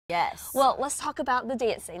Yes. Well, let's talk about the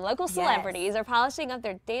dancing. Local celebrities are polishing up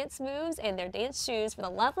their dance moves and their dance shoes for the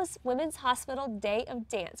Lovelace Women's Hospital Day of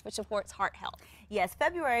Dance, which supports heart health. Yes,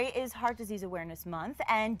 February is Heart Disease Awareness Month,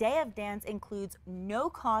 and Day of Dance includes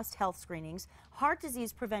no-cost health screenings, heart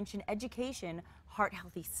disease prevention education,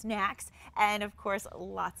 heart-healthy snacks, and of course,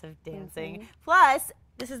 lots of dancing. Plus,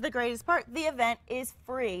 this is the greatest part, the event is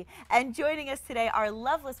free. And joining us today are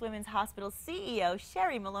Lovelace Women's Hospital CEO,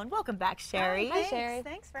 Sheri Milone. Welcome back, Sheri. Hi, Sheri.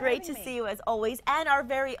 Thanks for having me. Great to see you as always. And our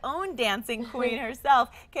very own dancing queen herself,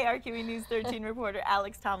 KRQE News 13 reporter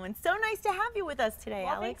Alex Tomlin. So nice to have you with us today,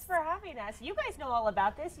 Well, Alex. thanks for having us. You guys know all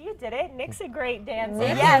about this. You did it. Nick's a great dancer.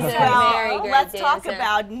 Yes, Very well, great let's talk dancer.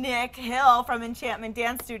 about Nick Hill from Enchantment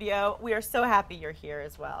Dance Studio. We are so happy you're here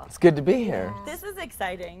as well. It's good to be here. This is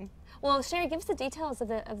exciting. Well, Sheri, give us the details of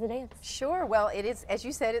the dance. Sure. Well, it is, as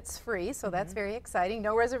you said, it's free, so that's very exciting.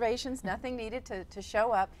 No reservations, nothing needed to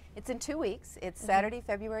show up. It's in 2 weeks. It's Saturday,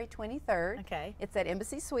 February 23rd. Okay. It's at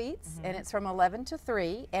Embassy Suites, and it's from 11 to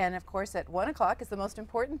 3. And, of course, at 1 o'clock is the most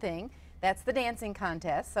important thing. That's the dancing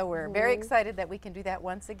contest. So we're very excited that we can do that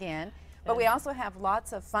once again. But we also have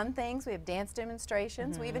lots of fun things. We have dance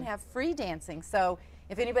demonstrations. We even have free dancing. So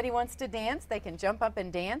if anybody wants to dance, they can jump up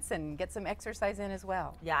and dance and get some exercise in as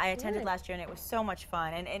well. Yeah, I attended last year and it was so much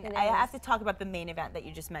fun. And I have to talk about the main event that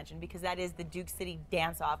you just mentioned because that is the Duke City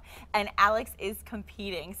Dance-Off. And Alex is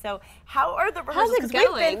competing. So how are the rehearsals? How's it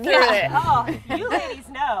going? We've been through it. Oh, you ladies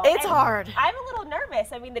know. It's And hard. I'm a little nervous.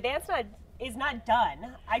 I mean, the dance is not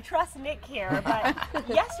done. I trust Nick here, but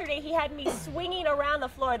yesterday he had me swinging around the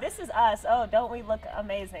floor. This is us. Oh, don't we look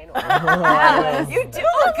amazing? You do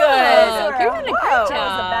look good. You're doing a great That was a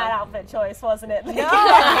job. bad outfit choice, wasn't it? No,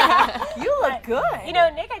 you look good. You know,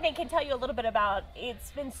 Nick, I think, can tell you a little bit about, it's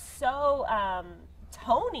been so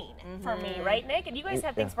toning for me, right, Nick? And you guys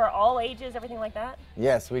have things for all ages, everything like that?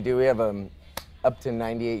 Yes, we do. We have up to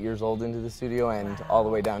 98 years old into the studio and all the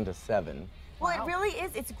way down to 7. Well, it really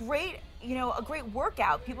is. It's great, you know, a great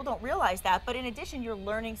workout. People don't realize that. But in addition, you're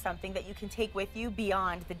learning something that you can take with you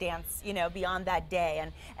beyond the dance, you know, beyond that day.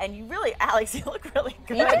 And you really, Alex, you look really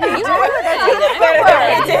good. You do. You look better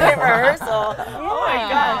than you did at rehearsal. Oh my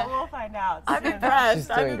God. We'll find out. I'm impressed.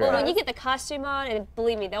 She's doing great. When you get the costume on, and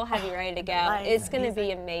believe me, they'll have you ready to go. It's going to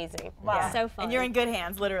be amazing. Wow. It's so fun. And you're in good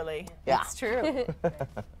hands, literally. Yeah. It's true.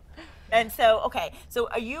 And so, okay, so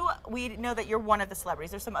we know that you're one of the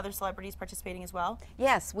celebrities. There's some other celebrities participating as well?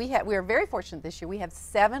 Yes, we are very fortunate this year. We have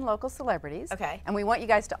 7 local celebrities. Okay. And we want you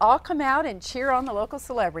guys to all come out and cheer on the local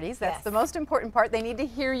celebrities. That's Yes. the most important part. They need to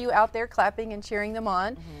hear you out there clapping and cheering them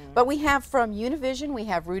on. But we have from Univision, we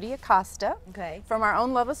have Rudy Acosta. Okay. From our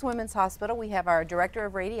own Lovelace Women's Hospital, we have our Director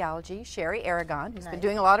of Radiology, Sheri Aragon, who's been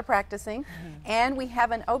doing a lot of practicing. And we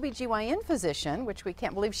have an OBGYN physician, which we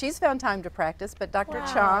can't believe she's found time to practice, but Dr.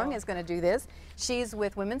 Chong is going to do this. She's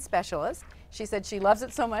with Women's Specialists. She said she loves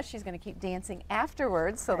it so much she's going to keep dancing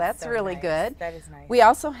afterwards, so that's so really nice. good. That is nice. We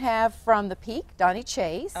also have from the Peak, Donnie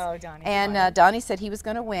Chase. Oh, Donnie. And Donnie said he was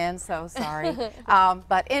going to win, so sorry.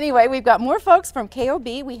 But anyway, we've got more folks from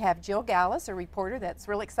KOB. We have Jill Gallus, a reporter that's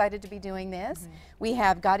really excited to be doing this. We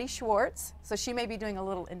have Gotti Schwartz, so she may be doing a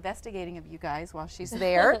little investigating of you guys while she's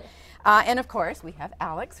there. And of course, we have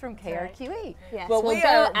Alex from KRQE. Yes, Well, we'll we go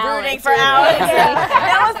are Alex. rooting for Alex.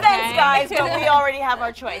 No offense, guys, but we already have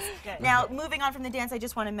our choice. Now, moving on from the dance, I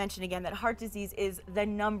just want to mention again that heart disease is the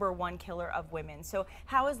 #1 killer of women. So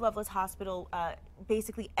how is Lovelace Hospital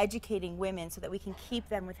basically educating women so that we can keep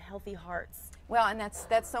them with healthy hearts? Well, and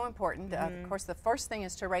that's so important. Of course, the first thing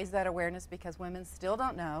is to raise that awareness because women still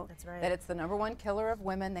don't know that it's the #1 killer of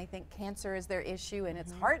women. They think cancer is their issue and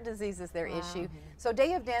it's heart disease is their issue. So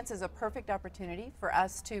Day of Dance is a perfect opportunity for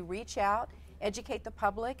us to reach out, educate the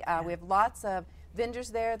public. We have lots of vendors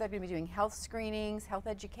there that are going to be doing health screenings, health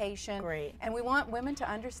education. Great. And we want women to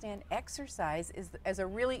understand exercise is a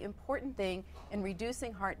really important thing in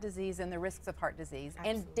reducing heart disease and the risks of heart disease.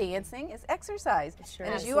 And dancing is exercise. Sure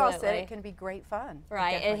and is. as you all said, Absolutely. it can be great fun.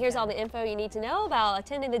 Right, and here's all the info you need to know about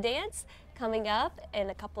attending the dance coming up in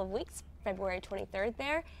a couple of weeks, February 23rd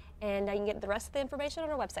there. And you can get the rest of the information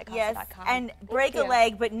on our website, Yes, CASA.com. and break a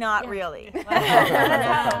leg, but not really.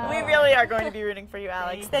 We We really are going to be rooting for you,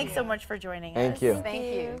 Alex. Thanks so much for joining us. Thank you. Thank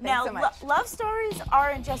you. Thanks Now, so much. love stories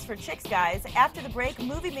aren't just for chicks, guys. After the break,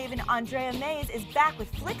 movie maven Andrea Mays is back with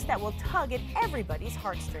flicks that will tug at everybody's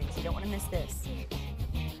heartstrings. You don't want to miss this.